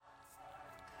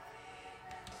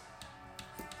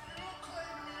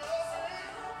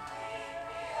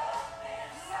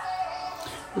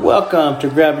Welcome to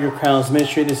Grab Your Crowns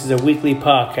Ministry. This is a weekly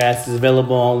podcast. It's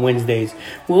available on Wednesdays.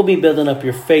 We'll be building up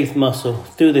your faith muscle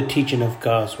through the teaching of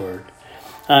God's Word.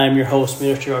 I'm your host,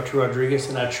 Minister Artur Rodriguez,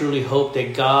 and I truly hope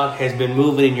that God has been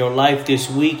moving in your life this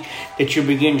week, that you're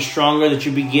getting stronger, that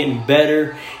you're getting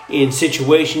better in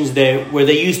situations where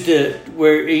it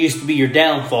used to be your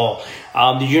downfall.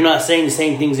 That you're not saying the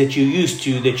same things that you used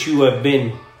to, that you have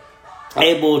been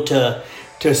able to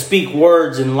speak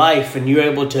words in life, and you're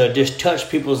able to just touch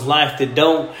people's life that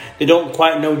don't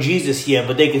quite know Jesus yet,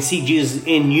 but they can see Jesus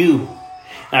in you.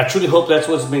 And I truly hope that's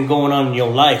what's been going on in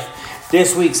your life.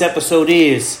 This week's episode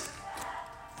is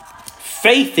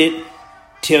Faith It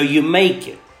Till You Make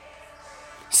It.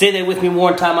 Say that with me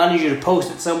one time. I need you to post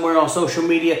it somewhere on social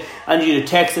media. I need you to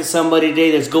text it somebody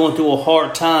today that's going through a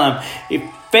hard time.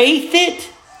 Faith it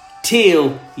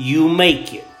till you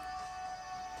make it.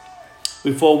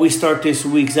 Before we start this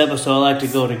week's episode, I'd like to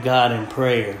go to God in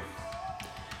prayer.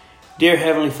 Dear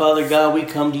Heavenly Father, God, we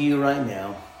come to you right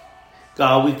now.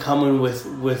 God, we come in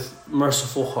with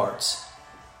merciful hearts.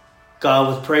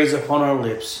 God, with praise upon our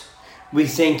lips. We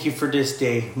thank you for this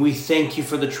day. We thank you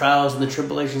for the trials and the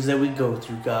tribulations that we go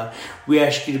through, God. We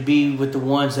ask you to be with the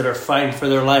ones that are fighting for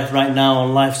their life right now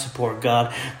on life support,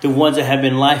 God. The ones that have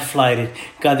been life flighted,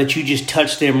 God, that you just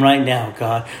touch them right now,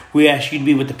 God. We ask you to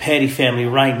be with the Petty family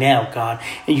right now, God.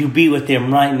 And you be with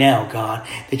them right now, God.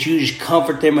 That you just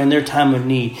comfort them in their time of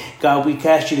need. God, we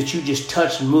ask you that you just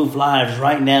touch and move lives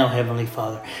right now, Heavenly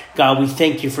Father. God, we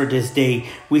thank you for this day.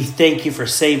 We thank you for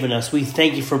saving us. We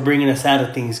thank you for bringing us out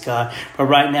of things, God. But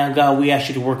right now, God, we ask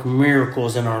you to work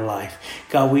miracles in our life.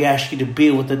 God, we ask you to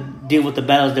deal with the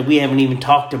battles that we haven't even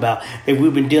talked about, that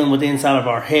we've been dealing with inside of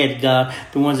our head, God,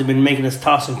 the ones that have been making us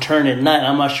toss and turn at night.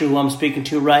 I'm not sure who I'm speaking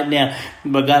to right now,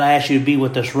 but God, I ask you to be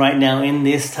with us right now in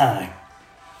this time.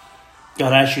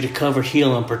 God, I ask you to cover,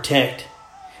 heal, and protect,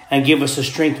 and give us the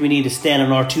strength we need to stand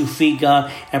on our 2 feet,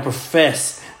 God, and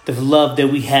profess the love that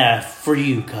we have for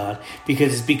you, God,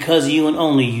 because it's because of you and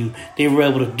only you they were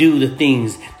able to do the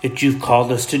things that you've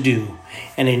called us to do.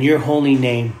 And in your holy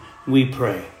name, we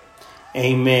pray.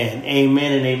 Amen.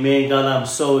 Amen and amen. God, I'm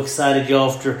so excited, y'all,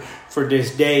 for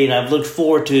this day, and I've looked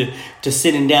forward to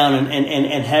sitting down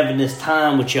and having this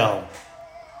time with y'all.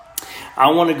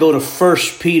 I want to go to 1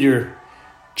 Peter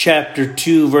chapter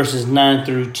 2, verses 9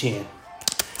 through 10.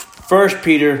 1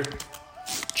 Peter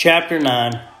chapter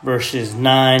 9, verses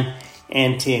 9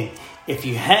 and 10. If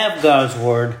you have God's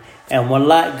word and would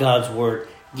like God's word,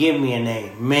 give me an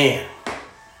amen.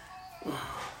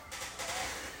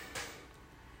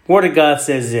 Word of God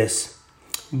says this: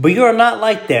 but you are not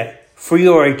like that, for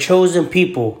you are a chosen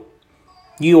people.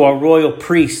 You are royal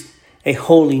priests, a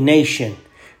holy nation,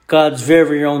 God's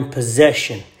very own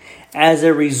possession. As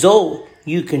a result,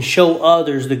 you can show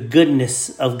others the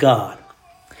goodness of God.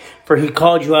 For he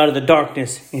called you out of the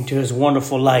darkness into his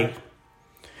wonderful light.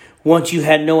 Once you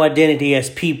had no identity as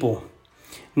people,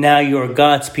 now you are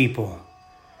God's people.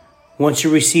 Once you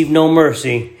received no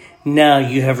mercy, now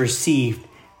you have received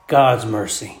God's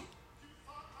mercy.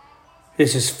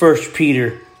 This is 1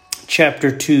 Peter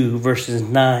chapter 2, verses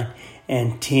 9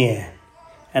 and 10.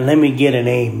 And let me get an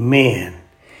amen.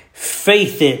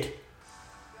 Faith it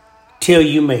till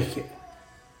you make it.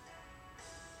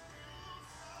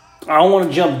 I want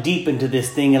to jump deep into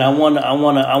this thing, and I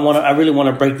really want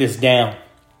to break this down.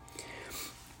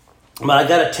 But I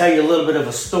got to tell you a little bit of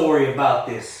a story about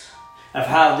this, of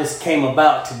how this came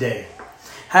about today.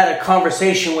 I had a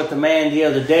conversation with a man the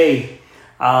other day.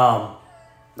 I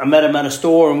met him at a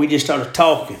store, and we just started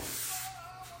talking.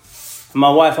 And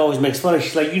my wife always makes fun of it.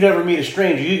 She's like, you never meet a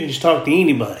stranger. You can just talk to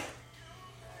anybody.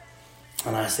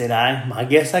 And I said, I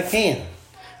guess I can.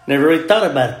 Never really thought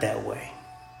about it that way.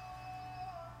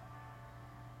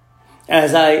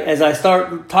 As I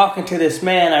start talking to this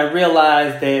man, I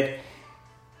realized that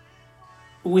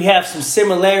we have some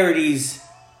similarities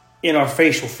in our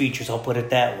facial features. I'll put it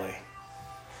that way.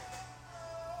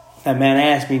 That man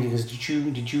asked me, because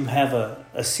did you have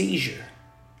a seizure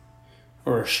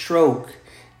or a stroke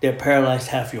that paralyzed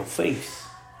half your face?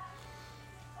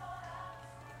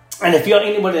 And if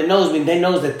anybody that knows me, they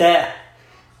knows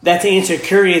that's an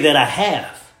insecurity that I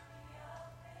have.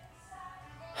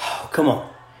 Oh, come on.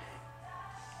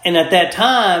 And at that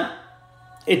time,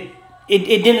 it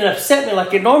didn't upset me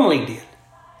like it normally did.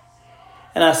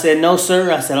 And I said, no,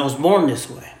 sir. I said, I was born this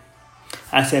way.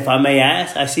 I said, if I may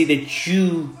ask, I see that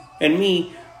you and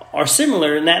me are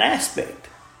similar in that aspect.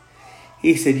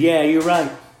 He said, yeah, you're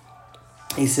right.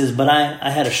 He says, but I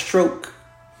had a stroke.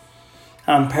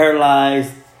 I'm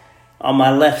paralyzed on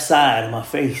my left side of my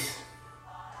face.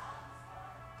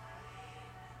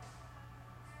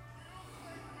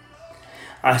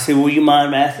 I said, will you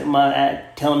mind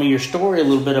telling me your story a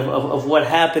little bit of what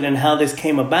happened and how this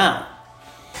came about?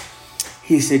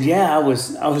 He said, yeah, I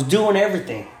was doing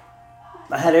everything.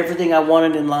 I had everything I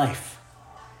wanted in life.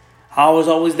 I was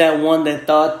always that one that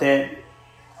thought that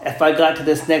if I got to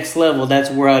this next level, that's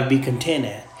where I'd be content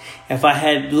at. If I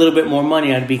had a little bit more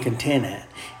money, I'd be content at.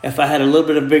 If I had a little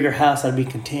bit of bigger house, I'd be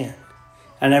content.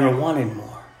 I never wanted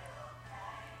more.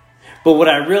 But what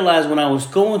I realized when I was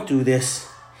going through this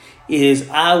is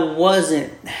I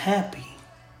wasn't happy.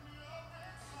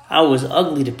 I was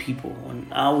ugly to people,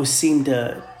 and I always seemed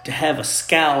to have a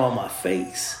scowl on my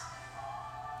face.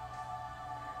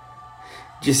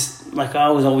 Just like I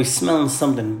was always smelling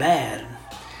something bad.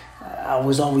 I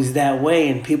was always that way,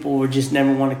 and people would just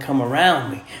never want to come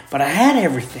around me. But I had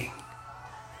everything.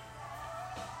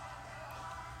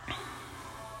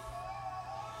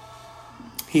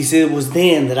 He said it was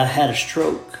then that I had a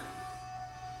stroke.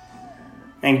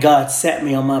 And God sat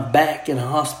me on my back in a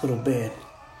hospital bed.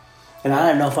 And I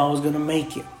didn't know if I was going to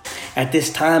make it. At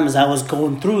this time, as I was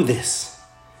going through this,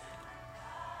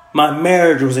 my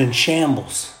marriage was in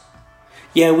shambles.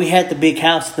 Yeah, we had the big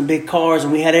house and the big cars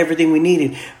and we had everything we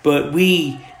needed, but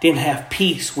we didn't have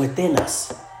peace within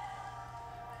us.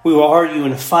 We were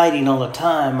arguing and fighting all the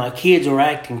time. My kids were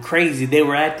acting crazy. They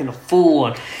were acting a fool.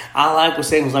 And all I was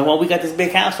saying was like, well, we got this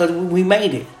big house, so we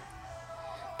made it.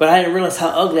 But I didn't realize how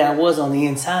ugly I was on the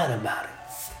inside about it.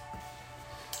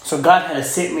 So God had to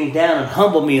sit me down and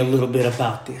humble me a little bit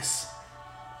about this.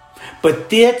 But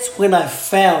that's when I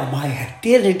found my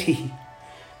identity.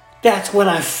 That's when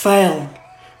I found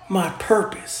my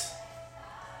purpose.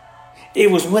 It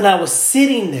was when I was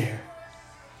sitting there,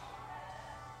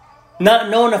 not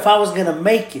knowing if I was going to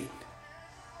make it.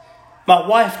 My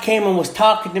wife came and was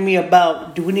talking to me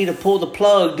about, do we need to pull the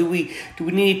plug? Do we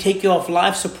need to take you off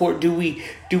life support? Do we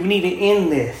need to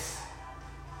end this?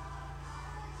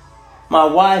 My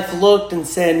wife looked and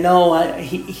said, no,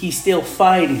 he's still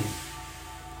fighting.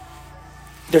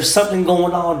 There's something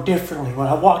going on differently.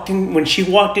 When she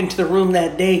walked into the room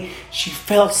that day, she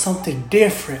felt something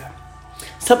different.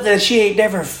 Something that she ain't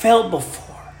never felt before.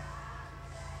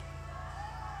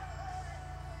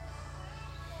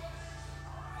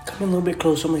 Come a little bit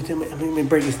closer. Let me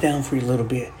break this down for you a little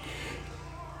bit.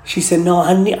 She said, no,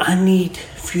 I need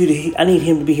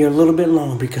him to be here a little bit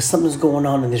longer because something's going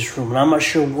on in this room and I'm not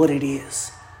sure what it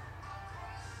is.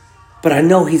 But I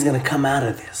know he's going to come out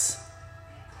of this.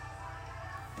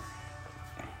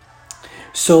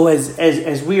 So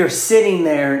as we are sitting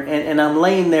there and I'm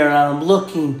laying there and I'm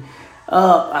looking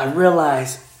up, I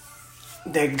realize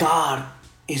that God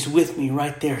is with me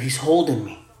right there. He's holding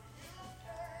me.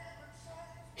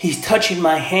 He's touching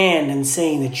my hand and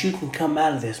saying that you can come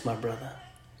out of this, my brother.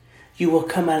 You will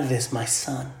come out of this, my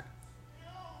son.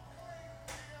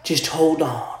 Just hold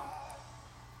on.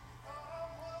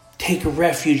 Take a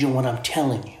refuge in what I'm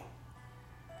telling you.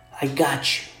 I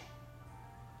got you.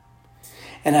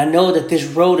 And I know that this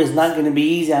road is not going to be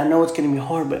easy. I know it's going to be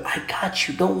hard, but I got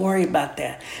you. Don't worry about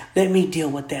that. Let me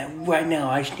deal with that. Right now,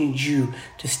 I just need you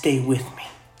to stay with me.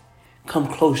 Come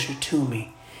closer to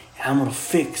me. And I'm going to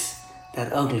fix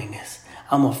that ugliness.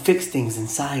 I'm going to fix things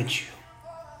inside you.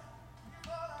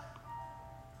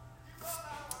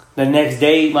 The next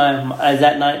day, as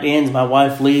that night ends, my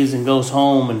wife leaves and goes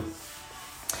home, and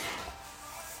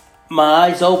my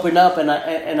eyes open up, and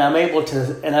I'm able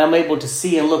to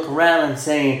see and look around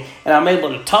and I'm able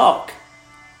to talk.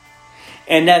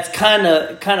 And that's kind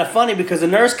of funny because the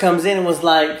nurse comes in and was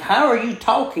like, "How are you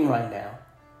talking right now?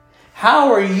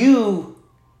 How are you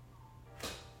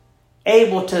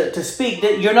able to speak?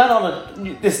 You're not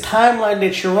on this timeline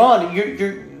that you're on.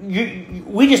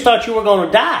 We just thought you were going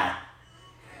to die.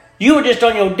 You were just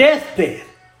on your deathbed.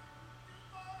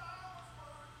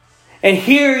 And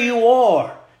here you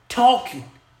are talking."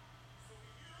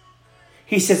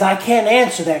 He says, "I can't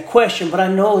answer that question, but I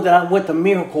know that I'm with the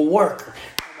miracle worker."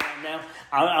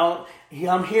 Now,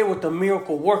 I'm here with the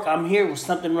miracle worker. I'm here with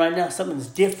something right now. Something's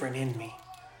different in me.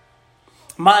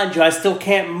 Mind you, I still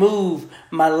can't move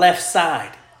my left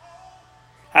side.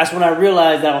 That's when I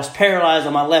realized that I was paralyzed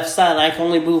on my left side and I can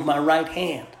only move my right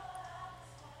hand.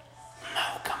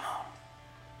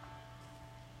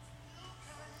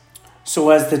 So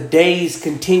as the days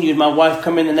continued, my wife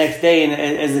come in the next day, and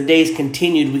as the days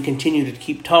continued, we continued to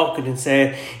keep talking and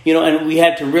said, and we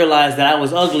had to realize that I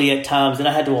was ugly at times, and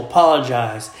I had to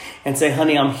apologize and say,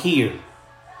 "Honey, I'm here,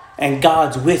 and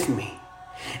God's with me."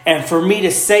 And for me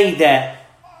to say that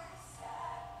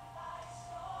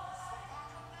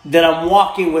I'm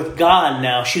walking with God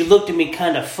now, she looked at me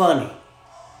kind of funny,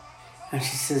 and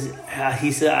she says,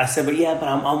 I said, but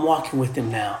I'm walking with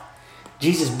Him now.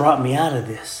 Jesus brought me out of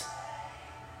this.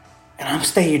 And I'm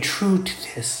staying true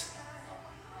to this.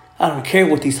 I don't care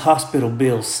what these hospital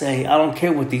bills say. I don't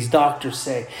care what these doctors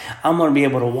say. I'm going to be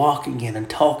able to walk again and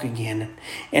talk again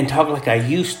and talk like I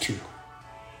used to.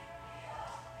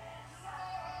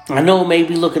 I know it may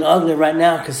be looking ugly right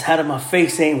now because half of my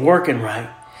face ain't working right.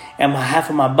 And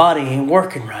half of my body ain't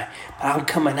working right. But I'm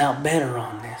coming out better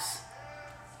on this.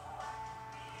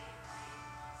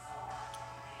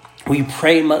 We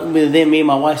prayed, then me and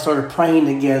my wife started praying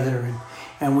together.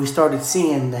 And we started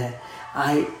seeing that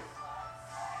I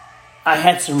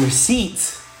had some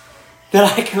receipts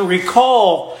that I can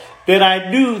recall that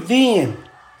I knew then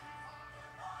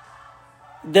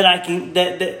that I can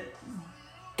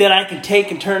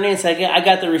take and turn in. So I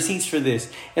got the receipts for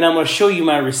this, and I'm going to show you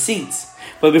my receipts.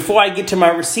 But before I get to my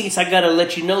receipts, I got to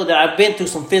let you know that I've been through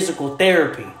some physical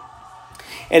therapy,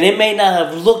 and it may not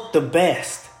have looked the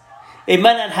best. It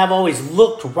might not have always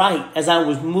looked right as I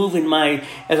was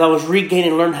as I was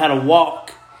regaining, learning how to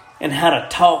walk and how to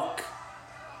talk.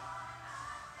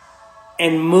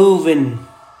 And moving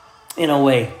in a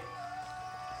way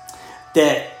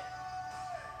that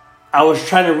I was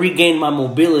trying to regain my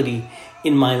mobility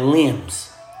in my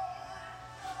limbs.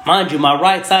 Mind you, my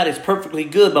right side is perfectly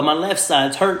good, but my left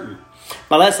side's hurting.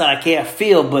 My left side I can't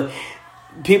feel, but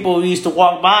people used to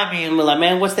walk by me and be like,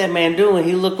 man, what's that man doing?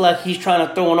 He looked like he's trying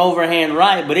to throw an overhand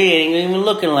right, but it ain't even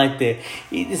looking like that.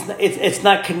 It's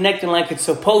not connecting like it's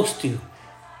supposed to.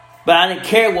 But I didn't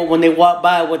care when they walked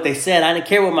by what they said. I didn't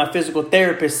care what my physical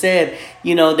therapist said,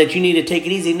 that you need to take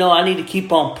it easy. No, I need to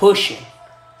keep on pushing.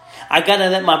 I got to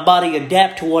let my body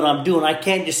adapt to what I'm doing. I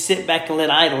can't just sit back and let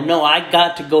idle. No, I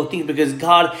got to go think because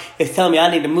God is telling me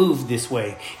I need to move this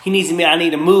way. I need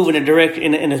to move in a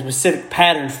direction, in a specific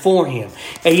pattern for Him.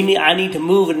 And I need to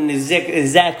move in an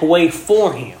exact way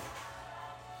for Him.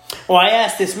 Well, I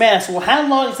asked this man, I said, well, how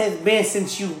long has it been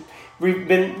since you've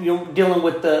been dealing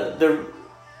with the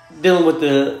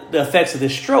effects of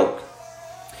this stroke?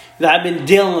 I've been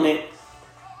dealing it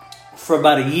for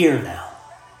about a year now.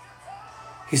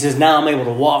 He says, now I'm able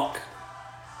to walk.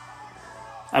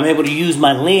 I'm able to use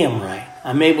my limb right.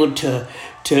 I'm able to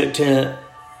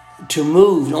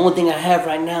move. The only thing I have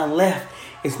right now left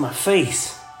is my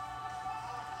face.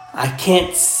 It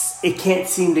can't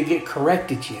seem to get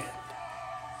corrected yet.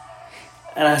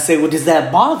 And I say, well, does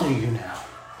that bother you now?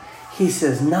 He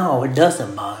says, no, it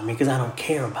doesn't bother me because I don't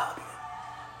care about it.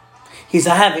 He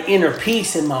says, I have an inner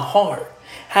peace in my heart.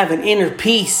 I have an inner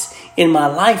peace in my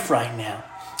life right now.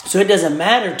 So it doesn't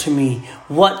matter to me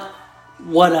what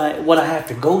I have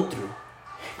to go through.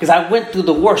 Because I went through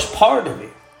the worst part of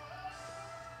it.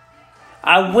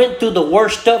 I went through the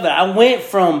worst of it. I went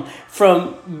from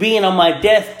being on my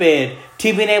deathbed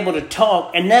to being able to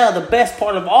talk. And now the best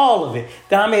part of all of it,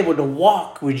 that I'm able to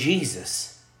walk with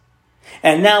Jesus.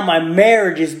 And now my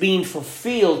marriage is being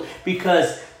fulfilled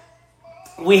because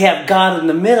we have God in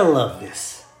the middle of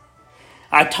this.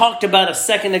 I talked about a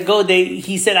second ago that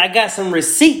he said, I got some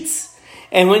receipts.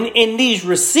 And when in these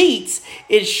receipts,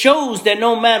 it shows that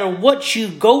no matter what you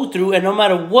go through and no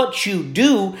matter what you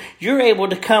do, you're able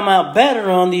to come out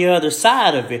better on the other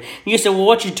side of it. You say, well,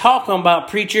 what you talking about,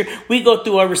 preacher? We go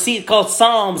through a receipt called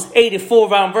Psalms 84,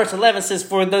 verse 11 says,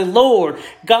 for the Lord,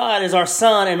 God is our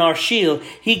sun and our shield.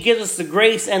 He gives us the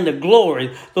grace and the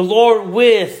glory. The Lord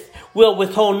will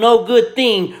withhold no good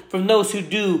thing from those who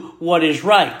do what is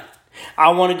right. I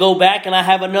want to go back and I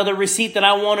have another receipt that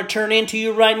I want to turn into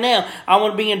you right now. I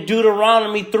want to be in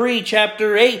Deuteronomy 3,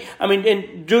 chapter 8.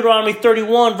 In Deuteronomy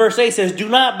 31, verse 8 says, do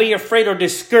not be afraid or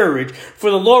discouraged, for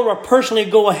the Lord will personally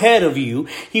go ahead of you.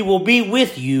 He will be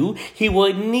with you. He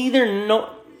will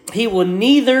neither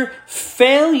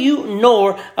fail you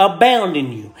nor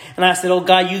abandon you. And I said, oh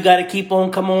God, you got to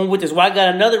come on with this. Well, I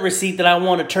got another receipt that I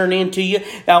want to turn into you.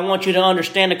 I want you to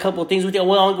understand a couple of things with you.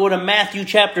 Well, I'll go to Matthew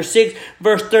chapter 6,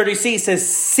 verse 36. It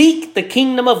says, seek the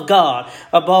kingdom of God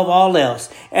above all else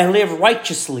and live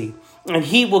righteously, and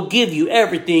He will give you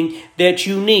everything that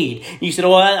you need. You said,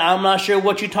 oh, I'm not sure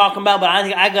what you're talking about, but I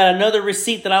think I got another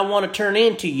receipt that I want to turn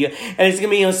into you. And it's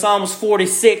going to be in Psalms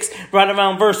 46, right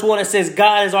around verse 1. It says,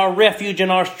 God is our refuge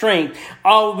and our strength,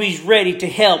 always ready to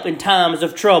help in times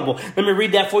of trouble. Let me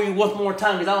read that for you one more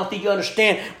time, because I don't think you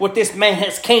understand what this man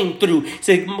has came through. It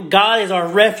says, God is our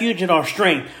refuge and our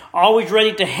strength, always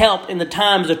ready to help in the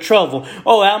times of trouble.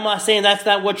 Oh, I'm not saying that's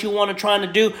not what you want to try to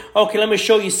do. Okay, let me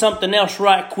show you something else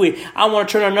right quick. I want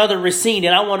to turn another receipt,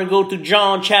 and I want to go to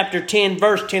John chapter 10,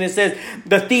 verse 10. It says,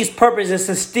 the thief's purpose is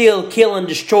to steal, kill, and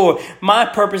destroy. My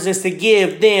purpose is to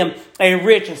give them a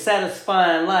rich and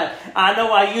satisfying life. I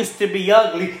know I used to be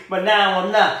ugly, but now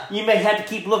I'm not. You may have to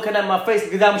keep looking at my face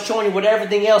because I'm showing you what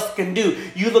everything else can do.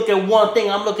 You look at one thing,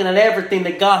 I'm looking at everything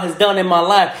that God has done in my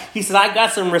life. He said, I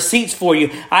got some receipts for you.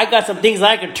 I got some things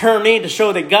I can turn in to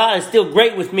show that God is still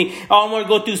great with me. I want to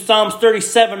go through Psalms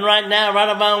 37 right now,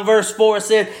 right around verse 4. It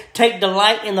says, take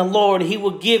delight in the Lord, and He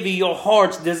will give you your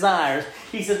heart's desires.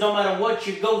 He says, no matter what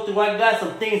you go through, I got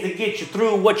some things to get you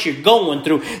through what you're going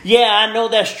through. Yeah, I know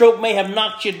that stroke may have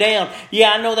knocked you down.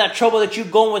 Yeah, I know that trouble that you're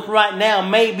going with right now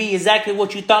may be exactly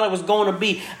what you thought it was going to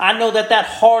be. I know that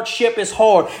hardship is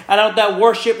hard. I know that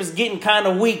worship is getting kind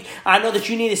of weak. I know that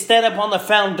you need to stand up on the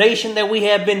foundation that we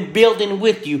have been building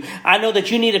with you. I know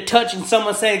that you need to touch and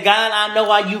someone say, God, I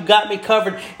know how you got me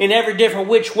covered in every different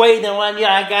which way than one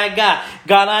I got.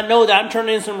 God, I know that I'm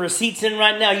turning in some receipts in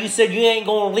right now. You said you ain't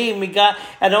going to leave me, God.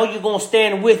 I know you're going to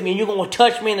stand with me and you're going to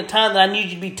touch me in the time that I need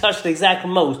you to be touched the exact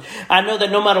most. I know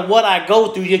that no matter what I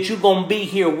go through, that you're going to be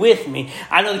here with me.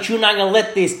 I know that you're not going to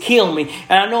let this kill me.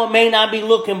 And I know it may not be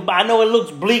looking, I know it looks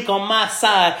bleak on my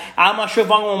side. I'm not sure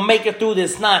if I'm going to make it through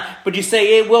this night. But you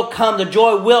say it will come. The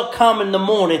joy will come in the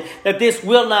morning. That this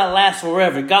will not last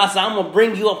forever. God said, I'm going to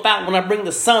bring you up out when I bring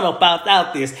the sun up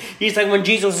out this. He's like when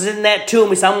Jesus is in that tomb,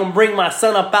 He said, I'm going to bring my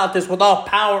son up out this with all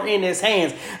power in His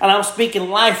hands. And I'm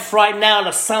speaking life right now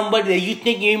to somebody that you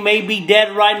think you may be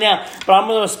dead right now, but I'm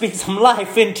going to speak some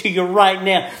life into you right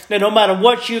now. That no matter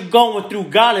what you're going through,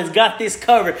 God has got this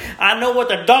covered. I know what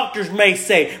the doctors may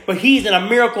say, but He's in a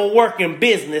miracle working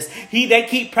business. They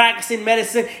keep practicing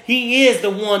medicine. He is the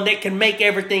one that can make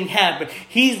everything happen.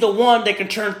 He's the one that can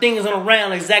turn things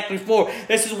around exactly for.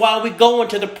 This is why we go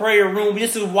into the prayer room.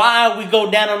 This is why we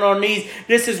go down on our knees.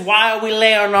 This is why we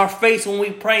lay on our face when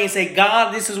we pray and say,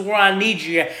 God, this is where I need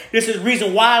you. This is the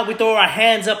reason why we throw our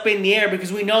hands up in the air,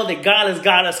 because we know that God has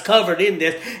got us covered in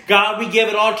this. God, we give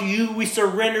it all to you. We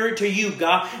surrender it to you,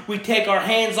 God. We take our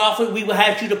hands off it. We will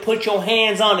have you to put your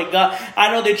hands on it, God.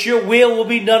 I know that your will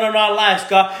be done in our lives,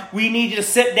 God. We need you to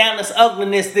sit down this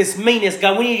ugliness, this meanness,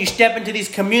 God. We need you to step into these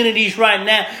communities right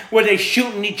now where they're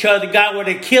shooting each other, God, where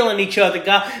they're killing each other,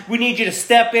 God. We need you to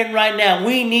step in right now.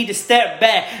 We need to step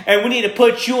back, and we need to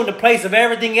put you in the place of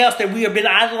everything else that we have been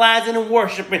idolizing and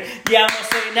worshiping. Yeah, I'm going to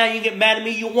say it now. You get mad at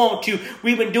me, you want to.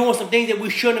 We've been doing some things that we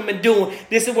shouldn't have been doing.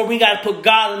 This is where we got to put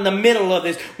God in the middle of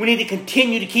this. We need to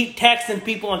continue to keep texting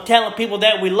people and telling people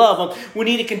that we love them. We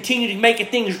need to continue to making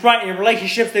things right in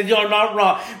relationships that are not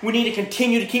wrong. We need to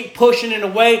continue to keep pushing in a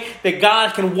way that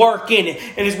God can work in it.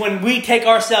 And it's when we take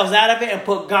ourselves out of it and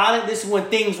put God in it, this is when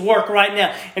things work right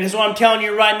now. And this is what I'm telling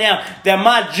you right now, that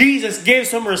my Jesus gives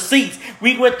some receipts.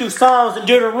 We went through Psalms and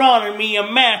Deuteronomy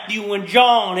and Matthew and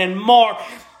John and Mark.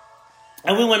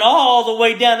 And we went all the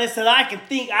way down and said, I can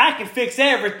fix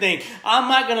everything. I'm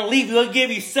not going to leave you. I'll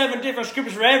give you 7 different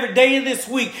scriptures for every day of this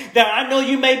week. That I know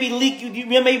you may be you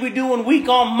may be doing week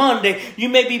on Monday. You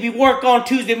may be work on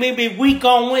Tuesday. Maybe week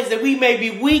on Wednesday. We may be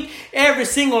weak every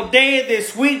single day of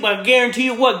this week. But I guarantee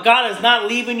you what, God is not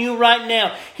leaving you right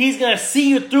now. He's going to see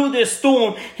you through this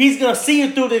storm. He's going to see you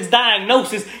through this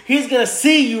diagnosis. He's going to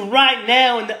see you right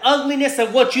now in the ugliness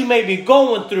of what you may be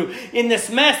going through. In this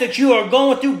mess that you are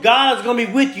going through, God is going to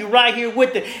be with you right here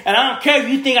with it. And I don't care if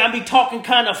you think I be talking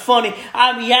kind of funny.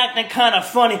 I be acting kind of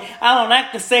funny. I don't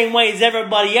act the same way as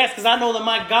everybody else, because I know that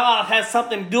my God has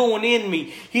something doing in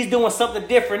me. He's doing something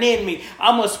different in me.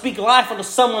 I'm going to speak life into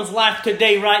someone's life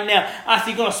today right now. I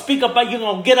see you're going to speak up. You're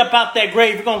going to get up out that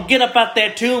grave. You're going to get up out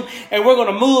that tomb, and we're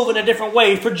going to move in a different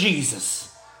way for Jesus.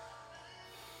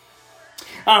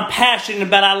 I'm passionate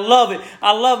about it. I love it.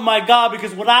 I love my God,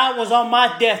 because when I was on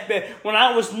my deathbed, when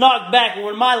I was knocked back,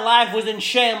 when my life was in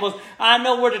shambles, I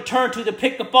know where to turn to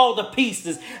pick up all the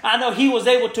pieces. I know He was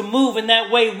able to move in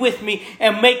that way with me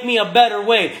and make me a better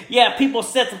way. Yeah, people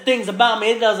said some things about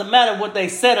me. It doesn't matter what they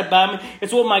said about me.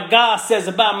 It's what my God says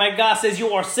about me. My God says, you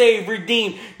are saved,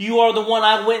 redeemed. You are the one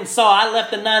I went and saw. I left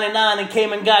the 99 and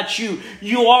came and got you.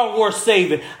 You are worth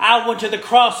saving. I went to the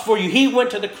cross for you. He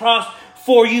went to the cross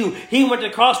for you. He went to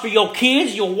the cross for your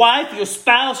kids, your wife, your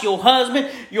spouse, your husband,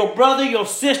 your brother, your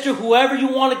sister, whoever you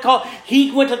want to call.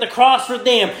 He went to the cross for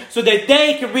them so that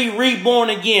they could be reborn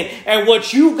again. And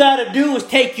what you got to do is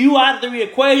take you out of the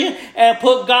equation and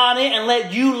put God in and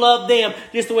let you love them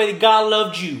just the way that God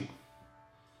loved you.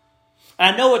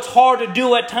 I know it's hard to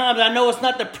do at times. I know it's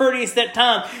not the prettiest at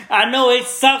times. I know it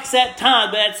sucks at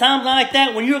times. But at times like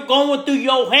that, when you're going through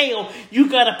your hell, you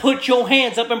got to put your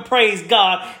hands up and praise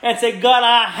God and say, God,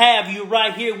 I have you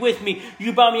right here with me.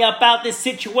 You brought me up out this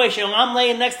situation. I'm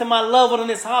laying next to my loved one in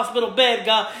this hospital bed,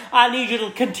 God. I need you to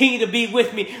continue to be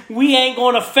with me. We ain't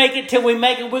going to fake it till we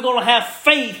make it. We're going to have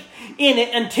faith in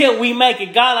it until we make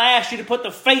it. God, I ask you to put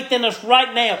the faith in us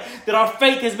right now, that our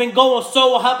faith has been going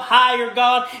so up higher,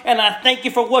 God. And I thank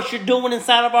you for what you're doing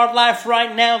inside of our life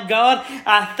right now, God.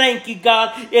 I thank you,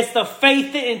 God. It's the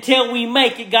faith until we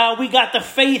make it, God. We got the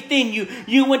faith in you.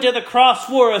 You went to the cross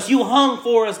for us. You hung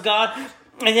for us, God.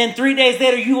 And then 3 days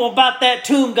later, you were about that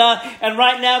tomb, God. And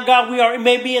right now, God, we are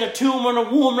maybe in a tomb or in a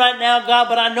womb right now, God.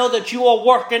 But I know that you are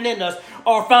working in us.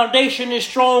 Our foundation is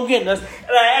strong in us.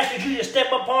 And I ask that you to step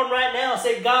upon right now and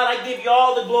say, God, I give you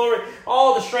all the glory,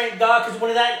 all the strength, God. Because when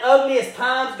it's that ugliest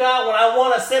times, God, when I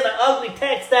want to send an ugly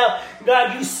text out,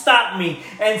 God, you stop me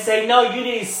and say, no, you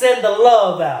need to send the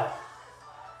love out.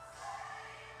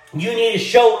 You need to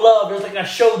show love just like I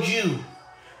showed you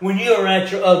when you were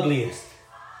at your ugliest.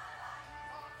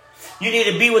 You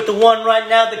need to be with the one right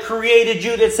now that created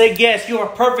you, that said, yes, you are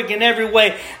perfect in every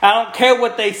way. I don't care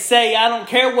what they say. I don't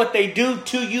care what they do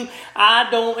to you.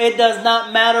 It does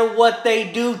not matter what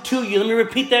they do to you. Let me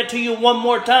repeat that to you one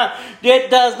more time. It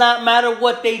does not matter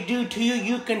what they do to you.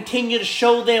 You continue to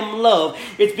show them love.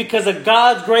 It's because of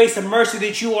God's grace and mercy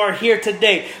that you are here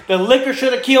today. The liquor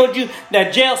should have killed you.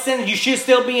 That jail sentence, you should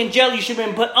still be in jail. You should have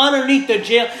been put underneath the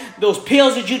jail. Those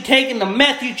pills that you take and the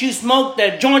meth that you smoke,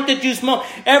 that joint that you smoke,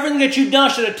 everything that you done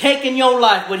should have taken your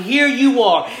life. But here you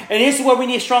are. And this is where we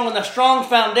need a strong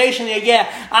foundation. Yeah,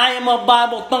 I am a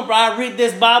Bible thumper. I read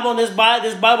this Bible, and this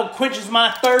Bible quenches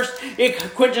my thirst.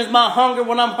 It quenches my hunger.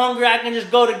 When I'm hungry, I can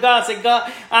just go to God and say, God,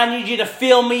 I need you to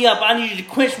fill me up. I need you to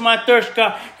quench my thirst,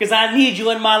 God, because I need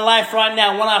you in my life right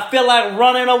now. When I feel like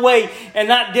running away and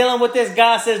not dealing with this,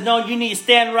 God says, no, you need to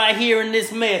stand right here in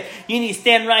this mess. You need to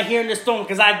stand right here in this storm,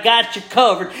 because I got you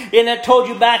covered. And I told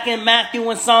you back in Matthew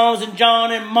and Psalms and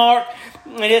John and Mark,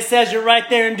 and it says you're right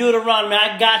there in Deuteronomy.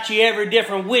 I got you every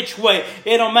different which way.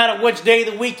 It don't matter which day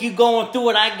of the week you're going through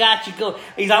it. I got you.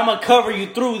 I'm going to cover you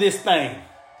through this thing.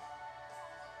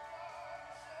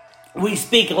 We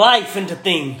speak life into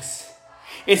things.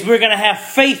 We're going to have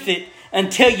faith it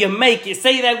until you make it.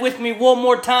 Say that with me one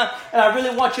more time. And I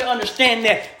really want you to understand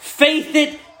that. Faith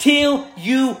it till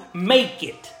you make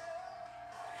it.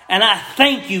 And I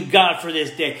thank you, God, for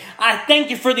this day. I thank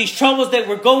you for these troubles that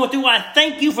we're going through. I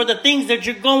thank you for the things that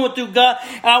you're going through, God.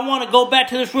 And I want to go back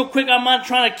to this real quick. I'm not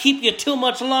trying to keep you too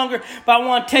much longer, but I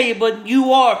want to tell you, but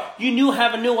you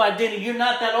have a new identity. You're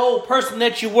not that old person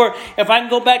that you were. If I can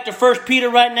go back to 1 Peter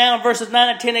right now, verses 9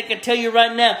 and 10, I can tell you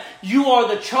right now, you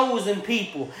are the chosen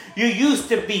people. You used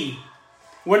to be.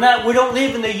 We don't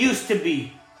live in the used to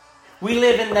be. We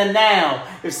live in the now.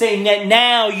 They're saying that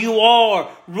now you are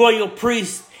royal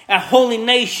priests, a holy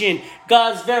nation,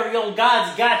 God's very own.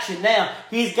 God's got you now.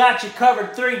 He's got you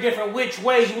covered 3 different which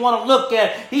ways you want to look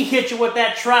at. He hit you with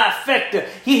that trifecta.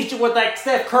 He hit you with that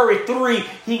Steph Curry 3.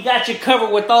 He got you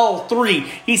covered with all 3.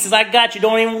 He says, I got you.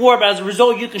 Don't even worry about it. As a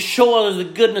result, you can show others the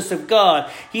goodness of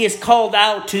God. He is called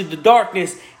out to the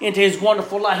darkness into his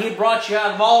wonderful light. He brought you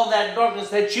out of all that darkness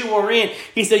that you were in.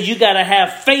 He said, you got to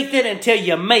have faith it until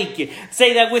you make it.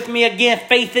 Say that with me again.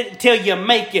 Faith it until you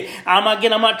make it. I'm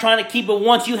not trying to keep it.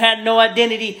 Once you had no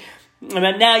identity,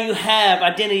 but now you have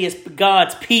identity as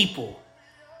God's people.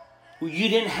 You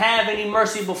didn't have any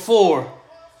mercy before.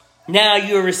 Now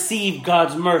you receive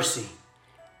God's mercy.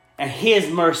 And his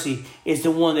mercy is the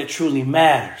one that truly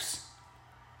matters.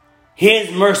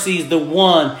 His mercy is the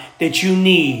one that you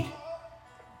need.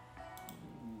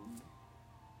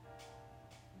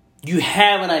 You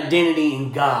have an identity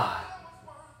in God.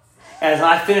 As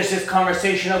I finish this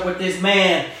conversation up with this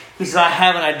man, he says, I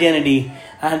have an identity.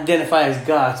 I identify as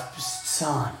God's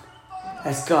son,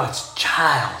 as God's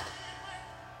child.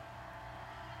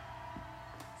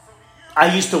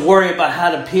 I used to worry about how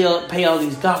to pay all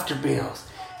these doctor bills.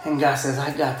 And God says,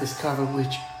 I got this covered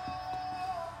with you.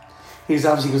 He says,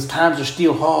 obviously, because times are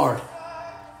still hard.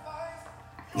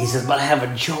 He says, but I have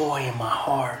a joy in my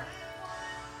heart.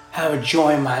 I have a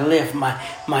joy in my life.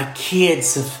 My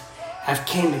kids have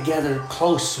came together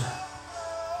closer.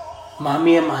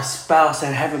 Me and my spouse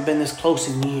that haven't been this close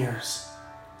in years.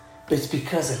 But it's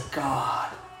because of God.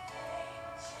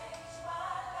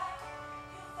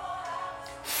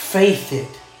 Faith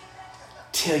it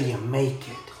till you make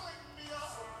it.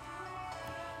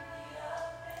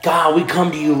 God, we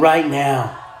come to you right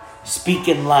now,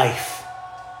 speaking life.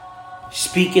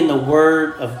 Speaking the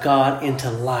word of God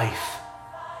into life.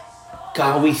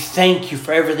 God, we thank you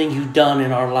for everything you've done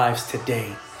in our lives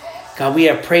today. God, we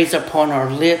have praise upon our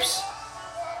lips.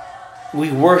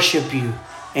 We worship you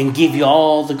and give you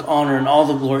all the honor and all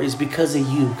the glory. It's because of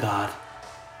you, God,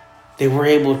 that we're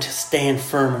able to stand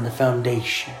firm in the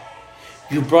foundation.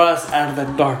 You brought us out of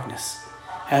the darkness.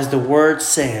 As the word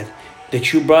said,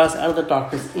 that you brought us out of the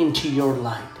darkness into your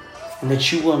light. and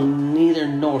that you will neither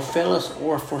nor fail us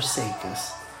or forsake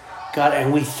us. God,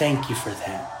 and we thank you for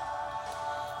that.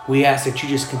 We ask that you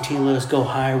just continue to let us go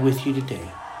higher with you today.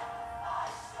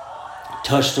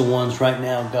 Touch the ones right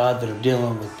now, God, that are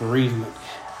dealing with bereavement,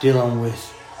 dealing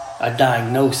with a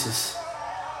diagnosis,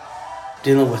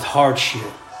 dealing with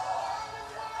hardship,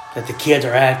 that the kids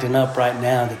are acting up right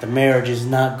now, that the marriage is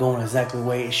not going exactly the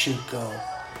way it should go.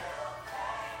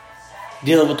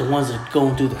 Dealing with the ones that are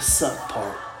going through the suck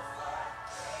part.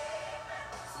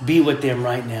 Be with them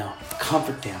right now.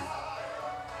 Comfort them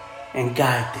and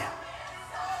guide them.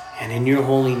 And in your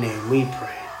holy name we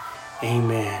pray.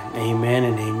 Amen, amen,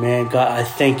 and amen. God, I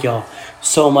thank y'all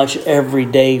so much every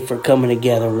day for coming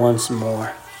together once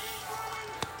more.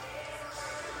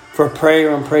 For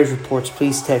prayer and praise reports,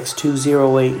 please text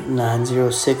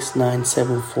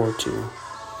 208-906-9742.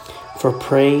 For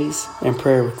praise and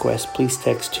prayer requests, please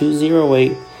text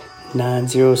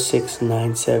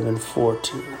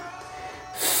 208-906-9742.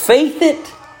 Faith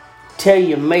it till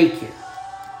you make it.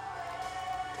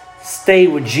 Stay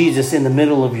with Jesus in the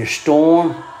middle of your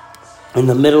storm, in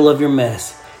the middle of your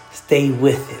mess. Stay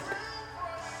with it.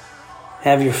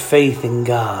 Have your faith in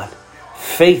God.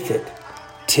 Faith it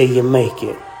till you make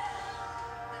it.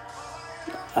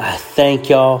 I thank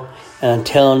y'all, and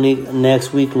until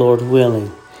next week, Lord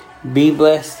willing, be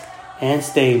blessed and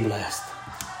stay blessed.